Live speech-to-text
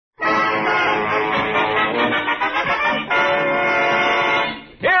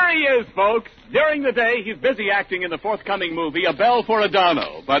is, folks. During the day, he's busy acting in the forthcoming movie, A Bell for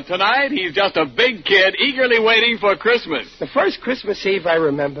Adano. But tonight, he's just a big kid eagerly waiting for Christmas. The first Christmas Eve I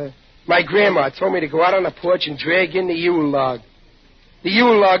remember, my grandma told me to go out on the porch and drag in the Yule log. The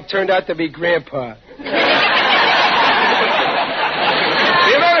Yule log turned out to be Grandpa. The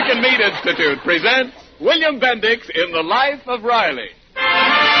American Meat Institute presents William Bendix in The Life of Riley.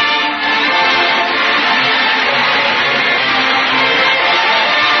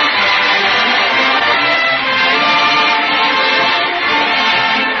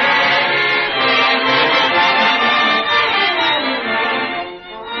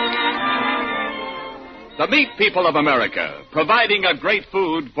 The meat people of America, providing a great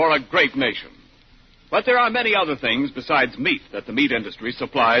food for a great nation. But there are many other things besides meat that the meat industry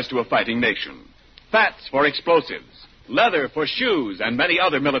supplies to a fighting nation. Fats for explosives, leather for shoes and many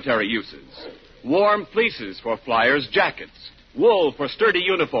other military uses, warm fleeces for flyers' jackets, wool for sturdy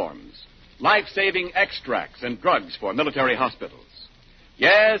uniforms, life-saving extracts and drugs for military hospitals.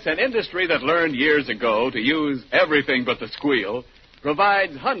 Yes, an industry that learned years ago to use everything but the squeal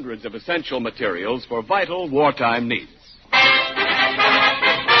provides hundreds of essential materials for vital wartime needs.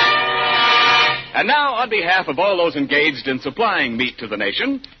 And now, on behalf of all those engaged in supplying meat to the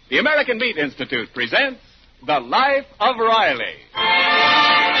nation, the American Meat Institute presents The Life of Riley.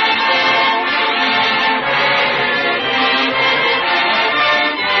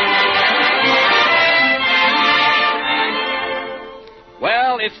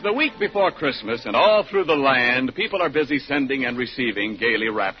 Well, it's the week before Christmas, and all through the land, people are busy sending and receiving gaily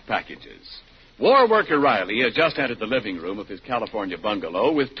wrapped packages. War worker Riley has just entered the living room of his California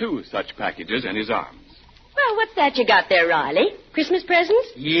bungalow with 2 such packages in his arms. Well, what's that you got there, Riley? Christmas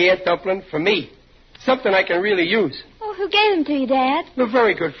presents? Yeah, Dumpling, for me. Something I can really use. Oh, who gave them to you, Dad? A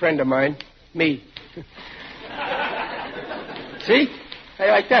very good friend of mine. Me. See? How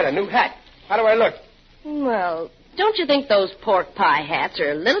you like that? A new hat. How do I look? Well, don't you think those pork pie hats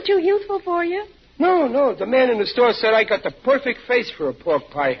are a little too youthful for you? No. The man in the store said I got the perfect face for a pork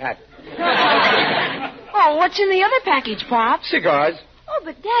pie hat. Oh, what's in the other package, Pop? Cigars. Oh,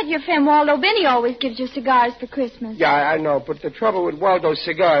 but Dad, your friend Waldo Benny always gives you cigars for Christmas. Yeah, I know, but the trouble with Waldo's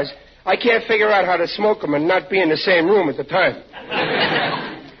cigars, I can't figure out how to smoke them and not be in the same room at the time.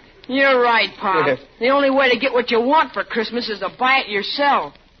 You're right, Pop. Yeah. The only way to get what you want for Christmas is to buy it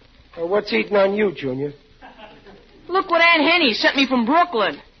yourself. Well, what's eating on you, Junior? Look what Aunt Henny sent me from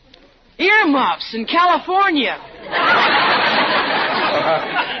Brooklyn. Earmuffs in California.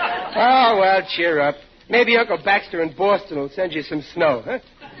 Oh, well, cheer up. Maybe Uncle Baxter in Boston will send you some snow, huh?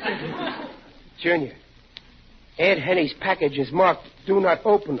 Junior, Aunt Henny's package is marked Do Not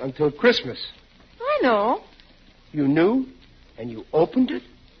Open Until Christmas. I know. You knew, and you opened it?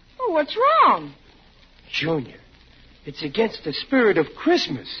 Oh, what's wrong? Junior, it's against the spirit of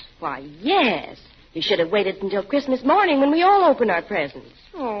Christmas. Why, yes. You should have waited until Christmas morning when we all open our presents.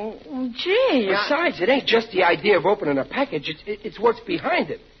 Oh, gee. Besides, it ain't just the idea of opening a package. It's what's behind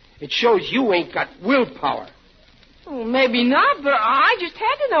it. It shows you ain't got willpower. Oh, maybe not, but I just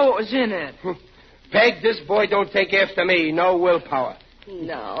had to know what was in it. Peg, this boy don't take after me. No willpower.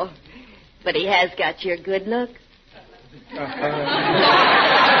 No, but he has got your good look. Now,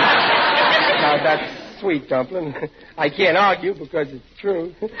 that's sweet, Dumpling. I can't argue because it's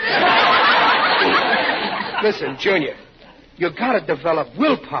true. Listen, Junior, you gotta develop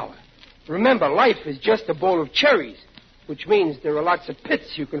willpower. Remember, life is just a bowl of cherries, which means there are lots of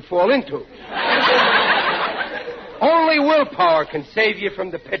pits you can fall into. Only willpower can save you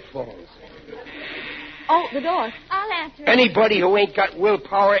from the pitfalls. Oh, the door. I'll answer it. Anybody who ain't got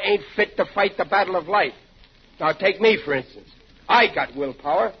willpower ain't fit to fight the battle of life. Now, take me, for instance. I got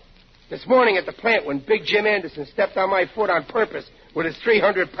willpower. This morning at the plant, when Big Jim Anderson stepped on my foot on purpose with his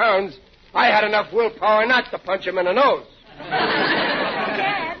 300 pounds, I had enough willpower not to punch him in the nose.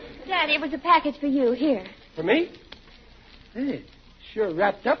 Dad, it was a package for you. Here. For me? Hey, sure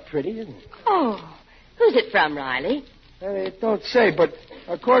wrapped up pretty, isn't it? Oh, who's it from, Riley? It don't say, but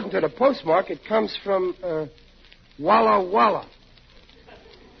according to the postmark, it comes from Walla Walla.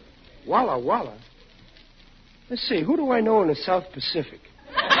 Walla Walla? Let's see, who do I know in the South Pacific?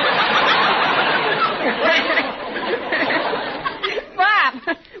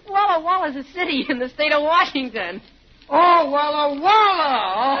 Bob, Walla Walla's a city in the state of Washington. Oh, Walla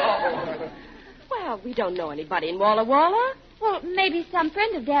Walla! Oh. Well, we don't know anybody in Walla Walla. Well, maybe some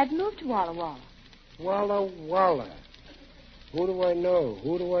friend of Dad's moved to Walla Walla. Walla Walla. Who do I know?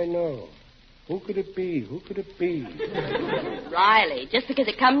 Who could it be? Riley, just because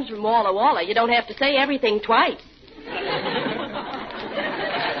it comes from Walla Walla, you don't have to say everything twice.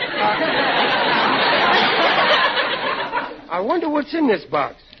 I wonder what's in this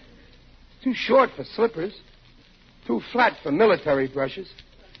box. Too short for slippers. Too flat for military brushes.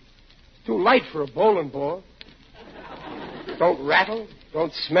 Too light for a bowling ball. Don't rattle.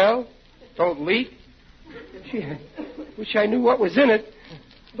 Don't smell. Don't leak. Gee, I wish I knew what was in it.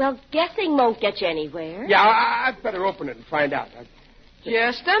 Well, guessing won't get you anywhere. Yeah, I'd better open it and find out.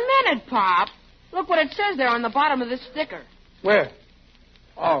 Just a minute, Pop. Look what it says there on the bottom of this sticker. Where?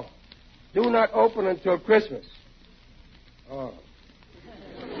 Oh. Do not open until Christmas. Oh.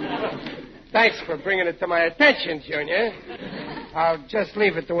 Thanks for bringing it to my attention, Junior. I'll just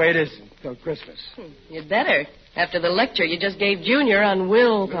leave it the way it is until Christmas. You'd better. After the lecture you just gave Junior on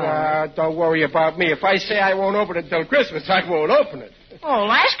willpower. Don't worry about me. If I say I won't open it until Christmas, I won't open it. Oh,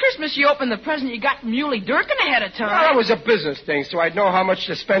 last Christmas you opened the present you got from Muley Durkin ahead of time. Well, that was a business thing, so I'd know how much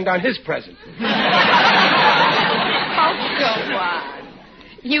to spend on his present. Oh, go on.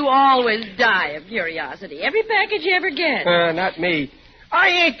 You always die of curiosity. Every package you ever get. Not me. I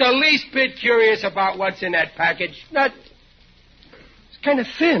ain't the least bit curious about what's in that package. Not. It's kind of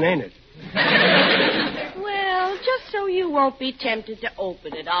thin, ain't it? Well, just so you won't be tempted to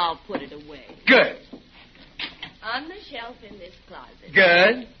open it, I'll put it away. Good. On the shelf in this closet.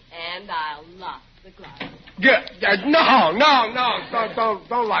 Good. And I'll lock the closet. Good. No.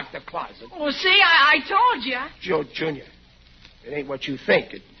 Don't lock the closet. Well, see, I told you. Joe Jr., it ain't what you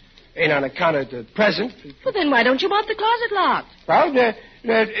think. It ain't on account of the present. Well, then why don't you want the closet locked? Well,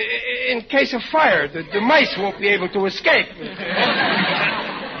 in case of fire, the mice won't be able to escape.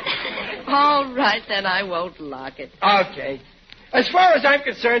 All right, then I won't lock it. Okay. As far as I'm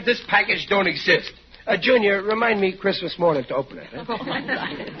concerned, this package don't exist. Junior, remind me Christmas morning to open it. Huh? All right.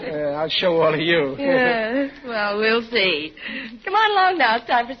 I'll show all of you. Yeah, well, we'll see. Come on along now. It's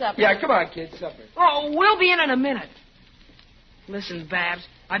time for supper. Yeah, come on, kids, supper. Oh, we'll be in a minute. Listen, Babs,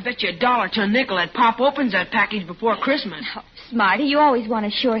 I bet you $1 to a nickel that Pop opens that package before Christmas. Oh, Smarty, you always want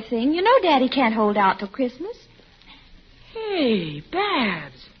a sure thing. You know Daddy can't hold out till Christmas. Hey,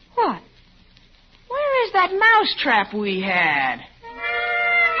 Babs. What? Where is that mouse trap we had?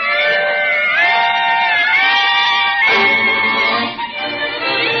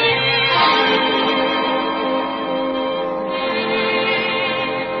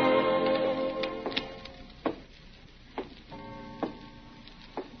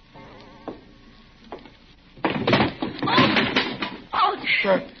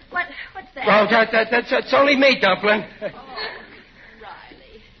 What's that? Well, that's only me, Dumpling. Riley,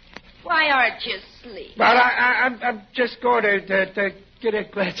 why aren't you asleep? Well, I'm just going to get a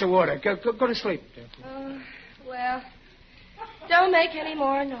glass of water. Go to sleep. Well, don't make any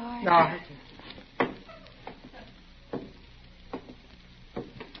more noise. No.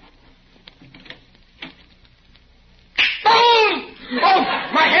 Oh,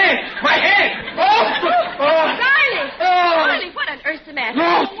 my hand! Riley, what on earth's the matter?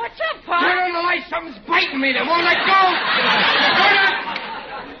 No. What's up, Pop? Turn on the light. Something's biting me. They won't let go.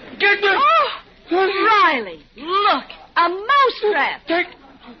 Get the... Riley, look, a mouse trap.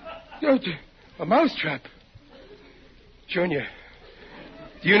 A mousetrap. Junior,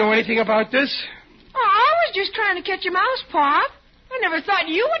 do you know anything about this? Oh, I was just trying to catch a mouse, Pop. I never thought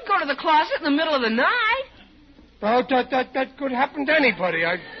you would go to the closet in the middle of the night. Well, that could happen to anybody.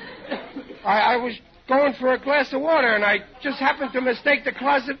 I was going for a glass of water, and I just happened to mistake the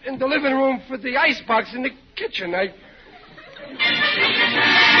closet in the living room for the icebox in the kitchen.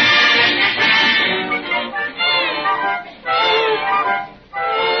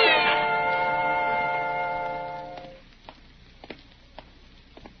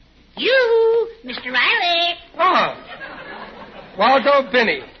 You, Mr. Riley. Oh, Waldo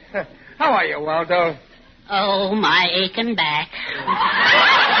Binney. How are you, Waldo? Oh, my aching back.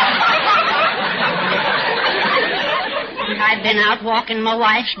 I've been out walking my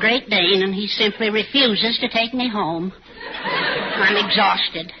wife's Great Dane, and he simply refuses to take me home. I'm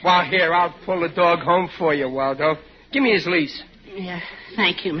exhausted. Well, here, I'll pull the dog home for you, Waldo. Give me his leash. Yeah,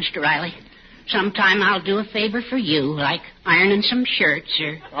 thank you, Mr. Riley. Sometime I'll do a favor for you, like ironing some shirts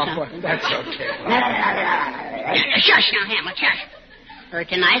or Oh, well, something. that's okay. Shush now, Hamlet, shush. For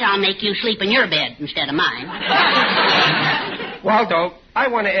tonight, I'll make you sleep in your bed instead of mine. Waldo, I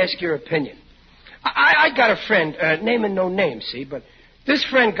want to ask your opinion. I got a friend, naming no name, see, but this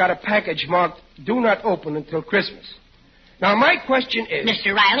friend got a package marked, do not open until Christmas. Now, my question is...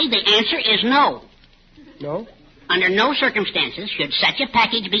 Mr. Riley, the answer is no. No? Under no circumstances should such a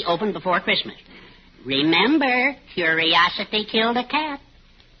package be opened before Christmas. Remember, curiosity killed a cat.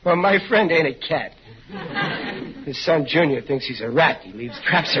 Well, my friend ain't a cat. His son, Junior, thinks he's a rat. He leaves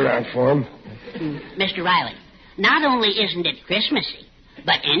traps around for him. Mr. Riley, not only isn't it Christmassy,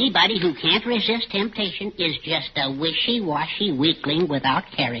 but anybody who can't resist temptation is just a wishy-washy weakling without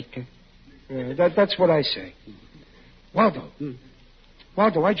character. That's what I say. Waldo.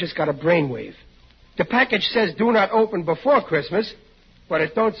 Waldo, I just got a brainwave. The package says do not open before Christmas, but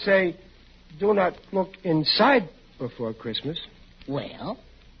it don't say do not look inside before Christmas. Well?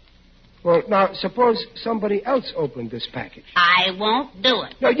 Well, now, suppose somebody else opened this package. I won't do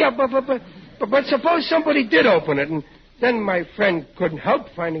it. No, yeah, but suppose somebody did open it, and then my friend couldn't help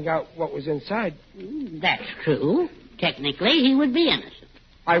finding out what was inside. That's true. Technically, he would be innocent.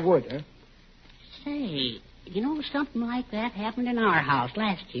 I would, huh? Say, you know, something like that happened in our house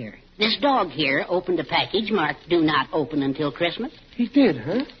last year. This dog here opened a package marked do not open until Christmas. He did,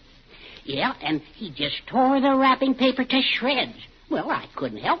 huh? Yeah, and he just tore the wrapping paper to shreds. Well, I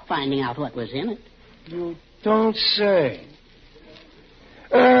couldn't help finding out what was in it. You don't say.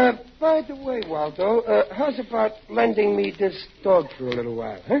 By the way, Waldo, how's about lending me this dog for a little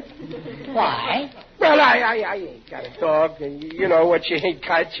while, huh? Why? Well, I ain't got a dog, and you know what you ain't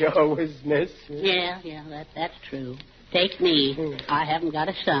got, you always miss. Yeah, that's true. Take me. I haven't got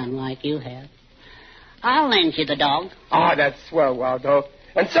a son like you have. I'll lend you the dog. Oh, that's swell, Waldo.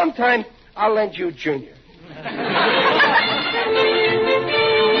 And sometime I'll lend you Junior.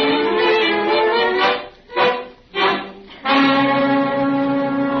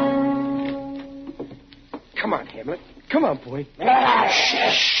 Come on, Hamlet. Come on, boy.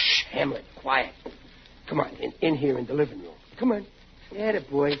 Shh, Hamlet, quiet. Come on, in here in the living room. Come on. Yeah,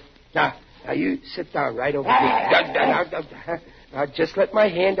 boy. Now, you sit down right over here. Now, just let my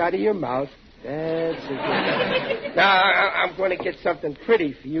hand out of your mouth. That's it. Now, I'm going to get something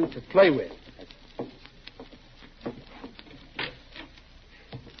pretty for you to play with.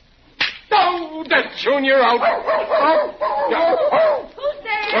 Oh, that's Junior out. Who's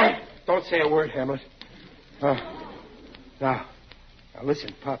there? Don't say a word, Hamlet. Now,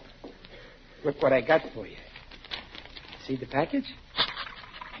 listen, Pop. Look what I got for you. See the package?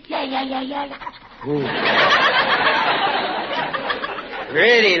 Yeah.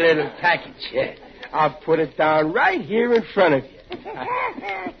 Pretty little package, yeah. I'll put it down right here in front of you.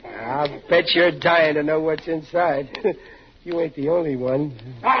 I'll bet you're dying to know what's inside. You ain't the only one.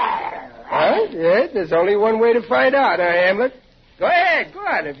 Huh? Yeah, there's only one way to find out, huh, Hamlet? Go ahead, go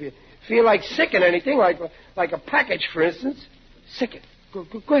on. If you feel like sicking anything, like a package, for instance, sick it. Go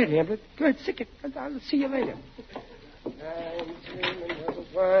ahead, Hamlet. Go ahead, sick it. I'll see you later. I'm dreaming of a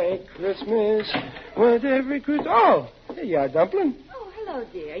white Christmas with every Christmas. Oh, there you are, Dumpling. Oh, hello,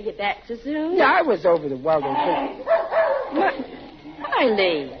 dear. You back so soon? Yeah, I was over the Waldo Christmas.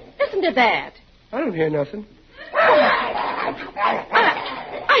 Riley, listen to that. I don't hear nothing.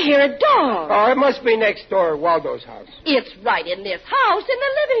 I hear a dog. Oh, it must be next door at Waldo's house. It's right in this house in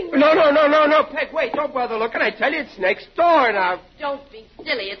the living room. No, Peg, wait. Don't bother looking. I tell you, it's next door now. Don't be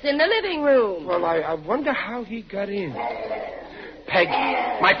silly. It's in the living room. Well, I wonder how he got in. Peg,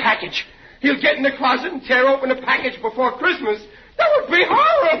 my package. He'll get in the closet and tear open the package before Christmas. That would be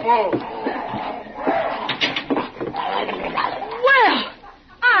horrible. Well,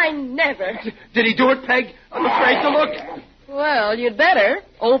 I never. Did he do it, Peg? I'm afraid to look. Well, you'd better.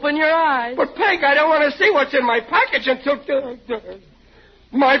 Open your eyes. But, Peg, I don't want to see what's in my package until...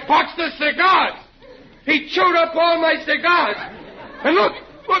 my box of cigars. He chewed up all my cigars. And look,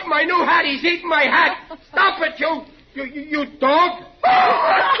 my new hat. He's eating my hat. Stop it, you dog.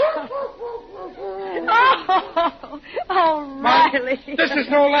 Oh, Riley. This is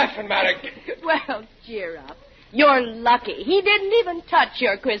no laughing matter. Well, cheer up. You're lucky. He didn't even touch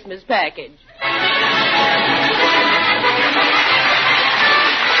your Christmas package.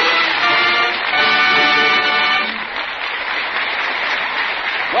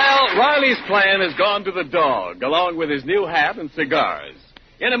 Well, Riley's plan has gone to the dog, along with his new hat and cigars.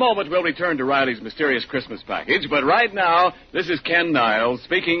 In a moment, we'll return to Riley's mysterious Christmas package, but right now, this is Ken Niles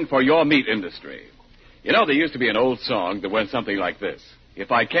speaking for your meat industry. You know, there used to be an old song that went something like this.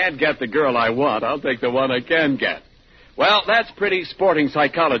 If I can't get the girl I want, I'll take the one I can get. Well, that's pretty sporting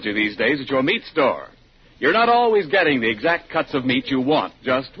psychology these days at your meat store. You're not always getting the exact cuts of meat you want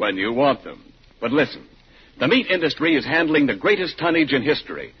just when you want them. But listen, the meat industry is handling the greatest tonnage in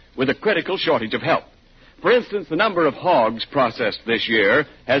history with a critical shortage of help. For instance, the number of hogs processed this year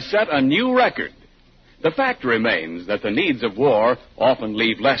has set a new record. The fact remains that the needs of war often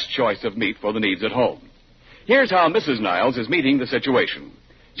leave less choice of meat for the needs at home. Here's how Mrs. Niles is meeting the situation.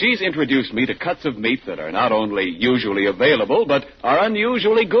 She's introduced me to cuts of meat that are not only usually available, but are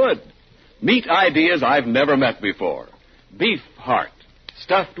unusually good. Meat ideas I've never met before. Beef heart,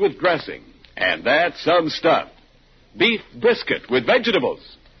 stuffed with dressing, and that's some stuff. Beef brisket with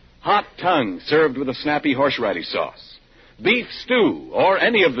vegetables. Hot tongue served with a snappy horseradish sauce. Beef stew, or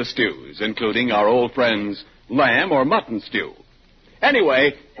any of the stews, including our old friends' lamb or mutton stew.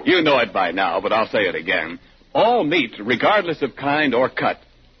 Anyway, You know it by now, but I'll say it again. All meat, regardless of kind or cut,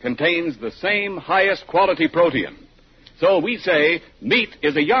 contains the same highest quality protein. So we say meat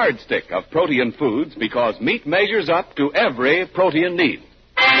is a yardstick of protein foods because meat measures up to every protein need.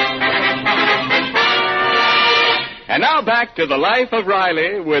 And now back to the life of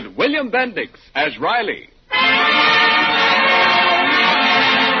Riley with William Bendix as Riley.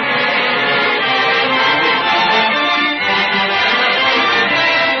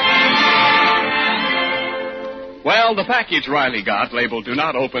 Well, the package Riley got, labeled "Do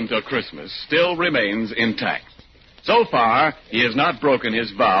Not Open Till Christmas," still remains intact. So far, he has not broken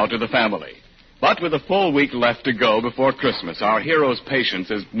his vow to the family. But with a full week left to go before Christmas, our hero's patience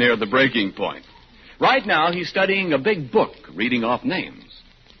is near the breaking point. Right now, he's studying a big book, reading off names.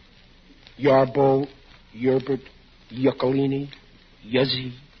 Yarbo, Yerbert, Yuccolini,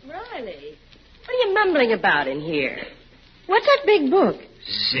 Yuzzy. Riley, what are you mumbling about in here? What's that big book?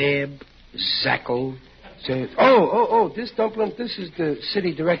 Zeb, Zacko. Oh, this dumpling, this is the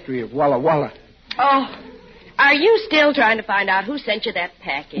city directory of Walla Walla. Oh, are you still trying to find out who sent you that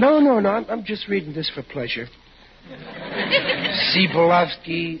package? No, I'm just reading this for pleasure.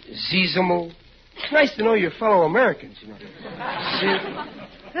 Zibolovsky, Zizimo. It's nice to know your fellow Americans, you know.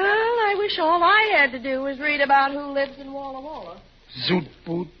 Well, I wish all I had to do was read about who lives in Walla Walla.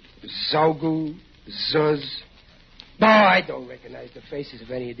 Zutboot, Zaugu, Zuz. No, I don't recognize the faces of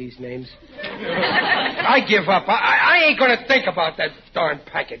any of these names. I give up. I ain't going to think about that darn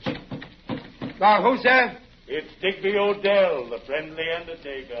package. Who's there? It's Digby Odell, the friendly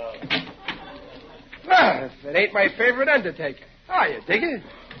undertaker. Well, if it ain't my favorite undertaker. How are you, Diggy?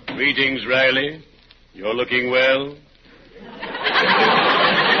 Greetings, Riley. You're looking well.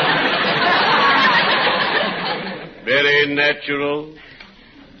 Very natural.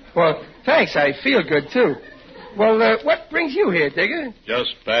 Well, thanks. I feel good, too. Well, what brings you here, Digger?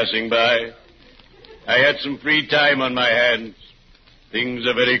 Just passing by. I had some free time on my hands. Things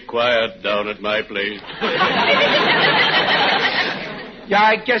are very quiet down at my place. Yeah,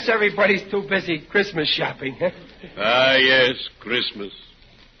 I guess everybody's too busy Christmas shopping, huh? Ah, yes, Christmas.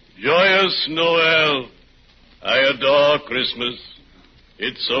 Joyous Noel. I adore Christmas.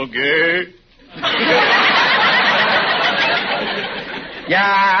 It's so gay. Yeah,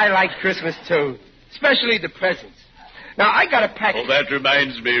 I like Christmas, too. Especially the presents. Now, I got a package. Oh, that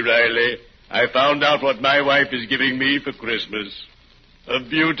reminds me, Riley. I found out what my wife is giving me for Christmas. A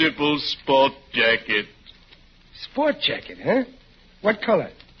beautiful sport jacket. Sport jacket, huh? What color?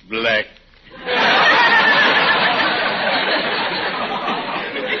 Black.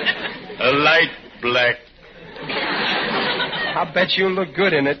 A light black. I'll bet you'll look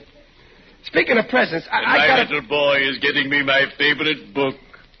good in it. Speaking of presents, my little boy is getting me my favorite book,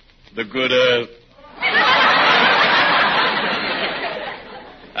 The Good Earth.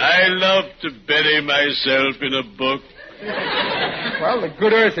 I love to bury myself in a book. Well, The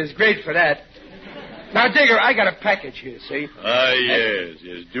Good Earth is great for that. Now, Digger, I got a package here, see? Ah, yes.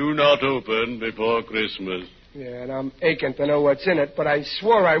 Do not open before Christmas. Yeah, and I'm aching to know what's in it, but I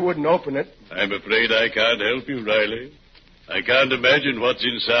swore I wouldn't open it. I'm afraid I can't help you, Riley. I can't imagine what's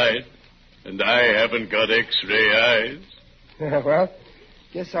inside, and I haven't got X-ray eyes. Well,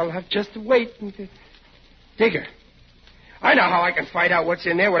 guess I'll have just to wait. Digger, I know how I can find out what's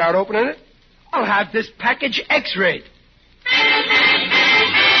in there without opening it. I'll have this package X-rayed.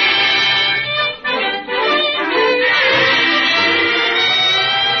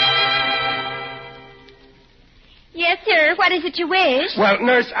 Yes, sir. What is it you wish? Well,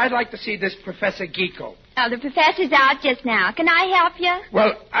 nurse, I'd like to see this Professor Geeko. Oh, the professor's out just now. Can I help you?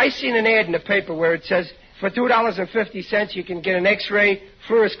 Well, I seen an ad in the paper where it says for $2.50 you can get an X-ray,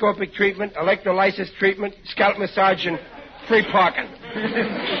 fluoroscopic treatment, electrolysis treatment, scalp massage, and free parking.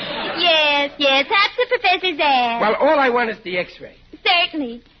 Yes, that's the professor's ad. Well, all I want is the X-ray.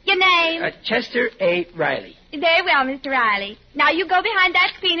 Certainly. Your name? Chester A. Riley. Very well, Mr. Riley. Now you go behind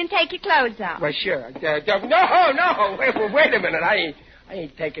that screen and take your clothes off. Well, sure. No. Wait a minute. I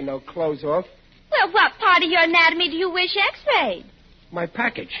ain't taking no clothes off. Well, what part of your anatomy do you wish X-rayed? My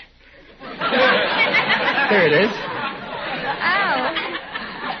package. There it is.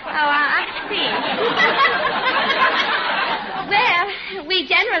 I see. Well, we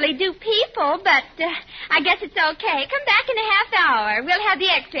generally do people, but I guess it's okay. Come back in a half hour. We'll have the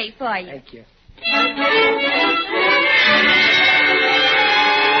X-ray for you. Thank you.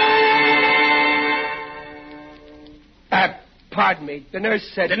 Pardon me. The nurse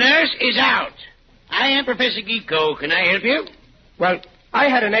said... The nurse is out. I am Professor Geeko. Can I help you? Well, I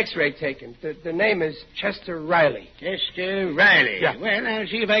had an X-ray taken. The name is Chester Riley. Chester Riley. Yeah. Well, I'll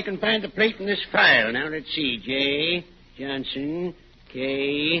see if I can find the plate in this file. Now, let's see. J. Johnson,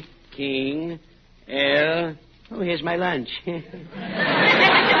 K, King, L. Oh, here's my lunch. P,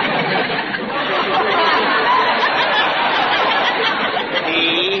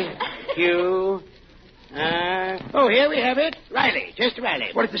 Q, R. Oh, here we have it. Riley, just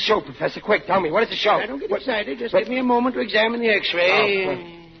Riley. What is the show, Professor? Quick, tell me. What is the show? Now, don't get excited. Just give me a moment to examine the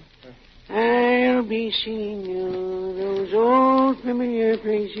X-ray. I'll be seeing you those old familiar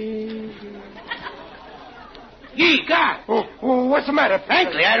places. Gee, God. Oh, what's the matter, Professor?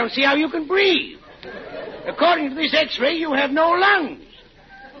 Frankly, I don't see how you can breathe. According to this X-ray, you have no lungs.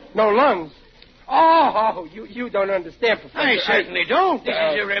 No lungs? Oh, you don't understand, Professor. I certainly don't. This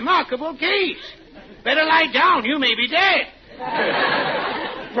is a remarkable case. Better lie down. You may be dead.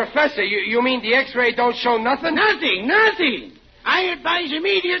 Professor, you mean the X-ray don't show nothing? Nothing. I advise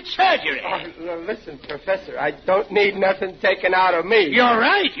immediate surgery. Listen, Professor, I don't need nothing taken out of me. You're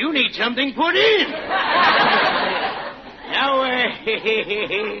right. You need something put in. Now,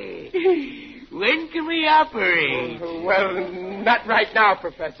 when can we operate? Well, not right now,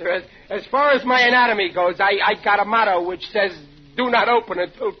 Professor. As far as my anatomy goes, I got a motto which says, do not open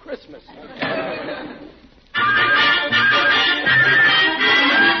until Christmas.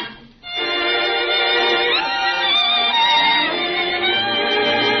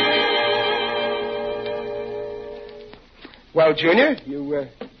 Well, Junior, you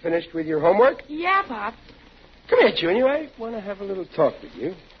finished with your homework? Yeah, Pop. Come here, Junior. I want to have a little talk with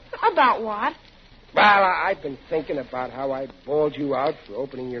you. About what? Well, I've been thinking about how I bawled you out for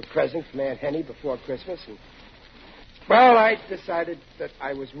opening your present from Aunt Henny before Christmas, and, well, I decided that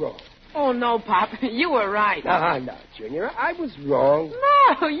I was wrong. Oh, no, Pop. You were right. No, Junior. I was wrong.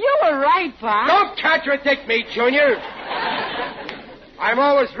 No, you were right, Pop. Don't contradict me, Junior. I'm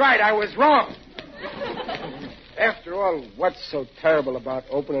always right. I was wrong. After all, what's so terrible about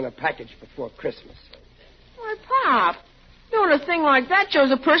opening a package before Christmas? Why, Pop, doing a thing like that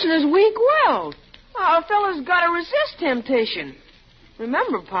shows a person is weak-willed. A fella's got to resist temptation.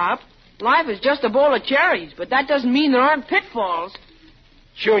 Remember, Pop, life is just a bowl of cherries, but that doesn't mean there aren't pitfalls.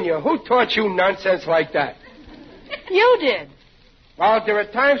 Junior, who taught you nonsense like that? You did. Well, there are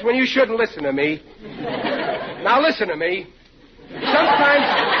times when you shouldn't listen to me. Now, listen to me. Sometimes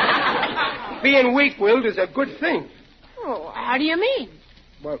being weak-willed is a good thing. Oh, how do you mean?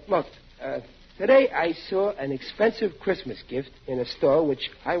 Well, look, today I saw an expensive Christmas gift in a store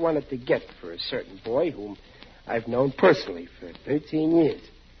which I wanted to get for a certain boy whom I've known personally for 13 years.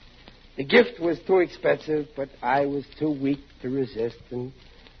 The gift was too expensive, but I was too weak to resist, and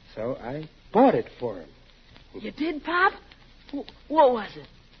so I bought it for him. You did, Pop? What was it?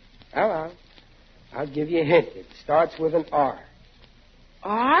 Well, I'll give you a hint. It starts with an R.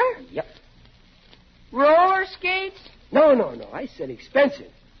 R? Yep. Roller skates? No. I said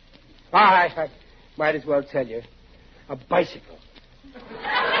expensive. I might as well tell you. A bicycle.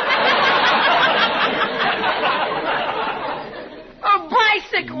 A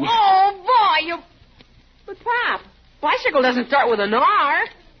bicycle? Oh, boy, you... But, Pop, bicycle doesn't start with an R.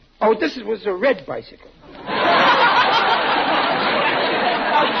 Oh, this was a red bicycle.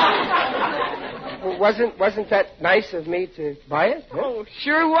 Wasn't that nice of me to buy it? Huh? Oh,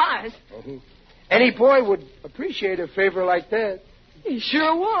 sure was. Mm-hmm. Any boy would appreciate a favor like that. He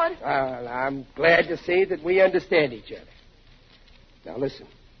sure would. Well, I'm glad to see that we understand each other. Now, listen.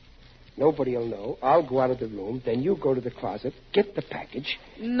 Nobody will know. I'll go out of the room. Then you go to the closet, get the package.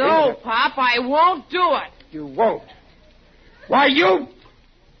 No, Pop, I won't do it. You won't. Why, you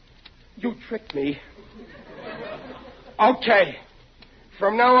tricked me. Okay.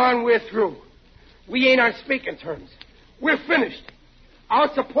 From now on, we're through. We ain't on speaking terms. We're finished.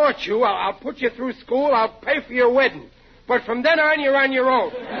 I'll support you. I'll put you through school. I'll pay for your wedding. But from then on, you're on your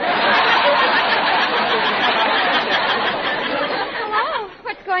own. Hello.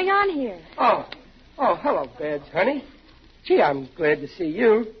 What's going on here? Oh, hello, Babs, honey. Gee, I'm glad to see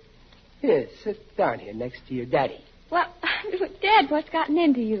you. Here, sit down here next to your daddy. Well, Dad, what's gotten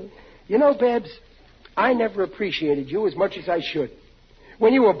into you? You know, Babs, I never appreciated you as much as I should.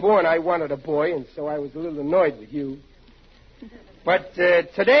 When you were born, I wanted a boy, and so I was a little annoyed with you. But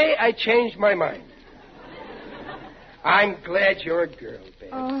today, I changed my mind. I'm glad you're a girl,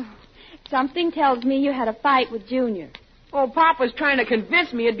 Babs. Oh, something tells me you had a fight with Junior. Oh, Pop was trying to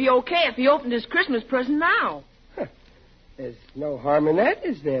convince me it'd be okay if he opened his Christmas present now. Huh. There's no harm in that,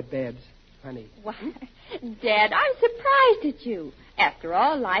 is there, Babs, honey? Why, Dad, I'm surprised at you. After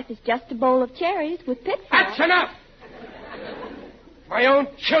all, life is just a bowl of cherries with pitfalls. That's enough! My own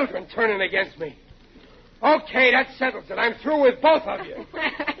children turning against me. Okay, that settles it. I'm through with both of you.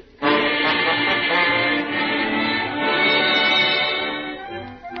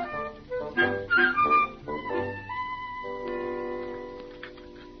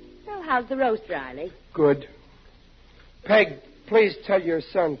 How's the roast, Riley? Good. Peg, please tell your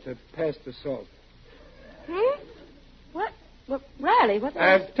son to pass the salt. What? Well, Riley, what?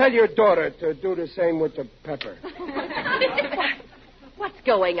 Tell your daughter to do the same with the pepper. What's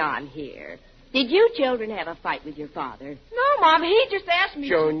going on here? Did you children have a fight with your father? No, Mom, he just asked me.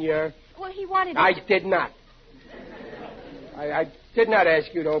 Junior, Well, he wanted I did not. I did not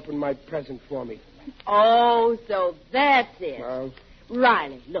ask you to open my present for me. Oh, so that's it. Well,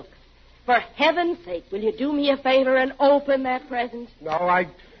 Riley, look. For heaven's sake, will you do me a favor and open that present? no, I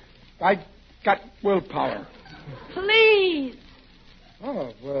got willpower. Please.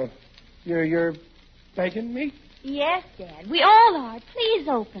 Oh, well, you're begging me? Yes, Dad. We all are. Please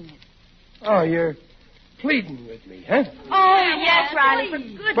open it. Oh, you're pleading with me, huh? Oh, yes, Riley, for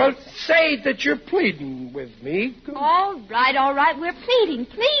goodness. Well, say that you're pleading with me. All right. We're pleading.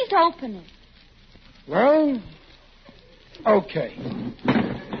 Please open it. Well, okay.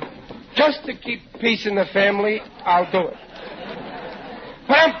 Just to keep peace in the family, I'll do it.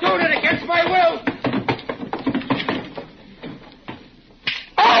 But I'm doing it against my will.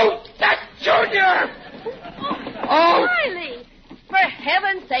 Oh, that's Junior! Oh! Riley, for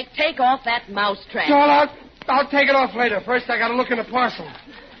heaven's sake, take off that mousetrap. Well, I'll take it off later. First, I got to look in the parcel.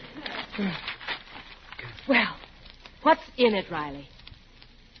 Well, what's in it, Riley?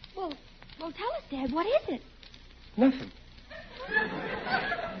 Well, tell us, Dad. What is it? Nothing.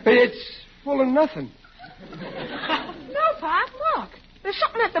 It's full of nothing. No, Pop, look. There's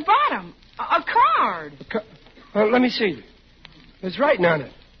something at the bottom. A card. Let me see. There's writing on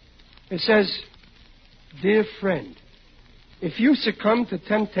it. It says, "Dear friend, if you succumb to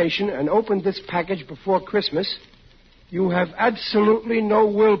temptation and open this package before Christmas, you have absolutely no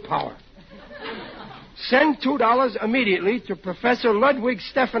willpower. Send $2 immediately to Professor Ludwig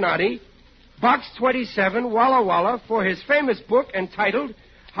Stefanati, Box 27, Walla Walla, for his famous book entitled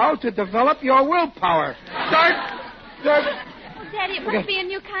How to Develop Your Willpower." Daddy, it must be a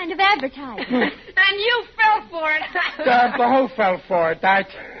new kind of advertising. And you fell for it. The whole fell for it.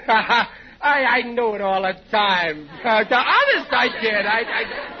 I knew it all the time. The honest, I did.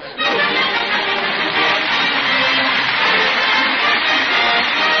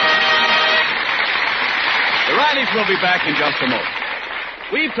 The Rileys will be back in just a moment.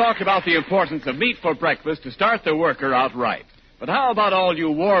 We've talked about the importance of meat for breakfast to start the worker out right. But how about all you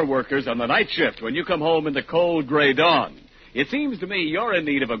war workers on the night shift when you come home in the cold gray dawn? It seems to me you're in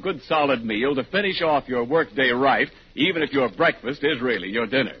need of a good solid meal to finish off your workday right, even if your breakfast is really your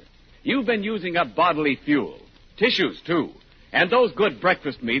dinner. You've been using up bodily fuel, tissues too, and those good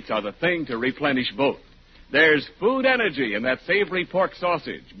breakfast meats are the thing to replenish both. There's food energy in that savory pork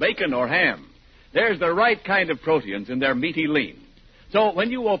sausage, bacon, or ham. There's the right kind of proteins in their meaty lean. So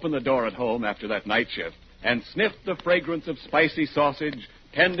when you open the door at home after that night shift and sniff the fragrance of spicy sausage,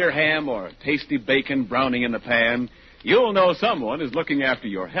 tender ham, or tasty bacon browning in the pan, you'll know someone is looking after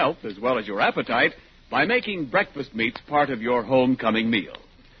your health as well as your appetite by making breakfast meats part of your homecoming meal.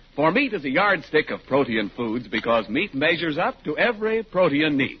 For meat is a yardstick of protein foods because meat measures up to every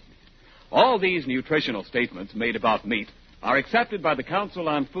protein need. All these nutritional statements made about meat are accepted by the Council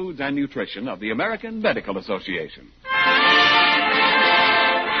on Foods and Nutrition of the American Medical Association.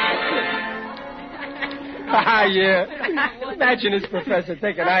 Yeah. Imagine this professor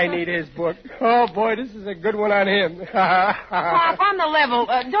thinking I need his book. Oh, boy, this is a good one on him. Pop, on the level,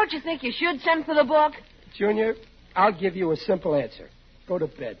 don't you think you should send for the book? Junior, I'll give you a simple answer. Go to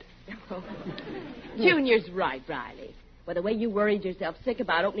bed. Junior's right, Riley. Well, the way you worried yourself sick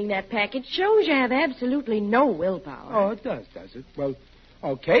about opening that package shows you have absolutely no willpower. Oh, it does it? Well,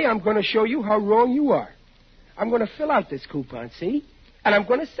 okay, I'm going to show you how wrong you are. I'm going to fill out this coupon, see? And I'm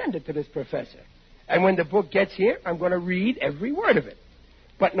going to send it to this professor. And when the book gets here, I'm going to read every word of it.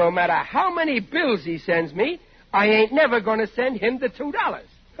 But no matter how many bills he sends me, I ain't never going to send him the $2.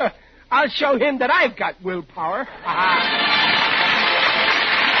 I'll show him that I've got willpower.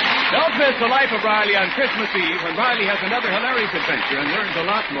 Don't miss The Life of Riley on Christmas Eve when Riley has another hilarious adventure and learns a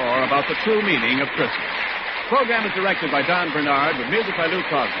lot more about the true meaning of Christmas. The program is directed by Don Bernard with music by Lou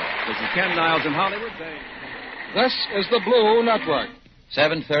Crosby. This is Ken Niles in Hollywood saying... This is the Blue Network.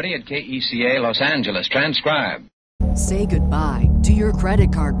 7:30 at KECA Los Angeles. Transcribe. Say goodbye to your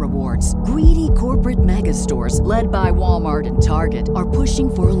credit card rewards. Greedy corporate mega stores, led by Walmart and Target, are pushing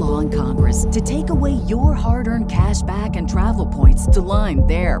for a law in Congress to take away your hard-earned cash back and travel points to line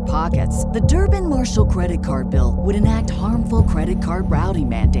their pockets. The Durbin-Marshall credit card bill would enact harmful credit card routing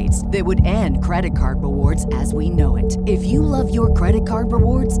mandates that would end credit card rewards as we know it. If you love your credit card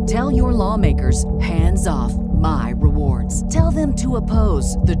rewards, tell your lawmakers, hands off my rewards. Tell them to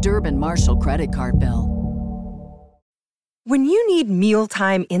oppose the Durbin-Marshall credit card bill. When you need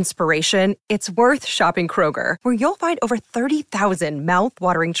mealtime inspiration, it's worth shopping Kroger, where you'll find over 30,000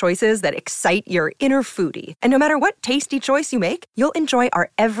 mouth-watering choices that excite your inner foodie. And no matter what tasty choice you make, you'll enjoy our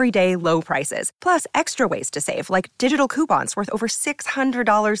everyday low prices, plus extra ways to save, like digital coupons worth over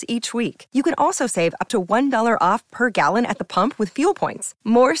 $600 each week. You can also save up to $1 off per gallon at the pump with fuel points.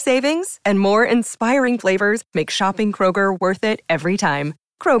 More savings and more inspiring flavors make shopping Kroger worth it every time.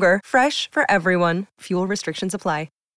 Kroger, fresh for everyone. Fuel restrictions apply.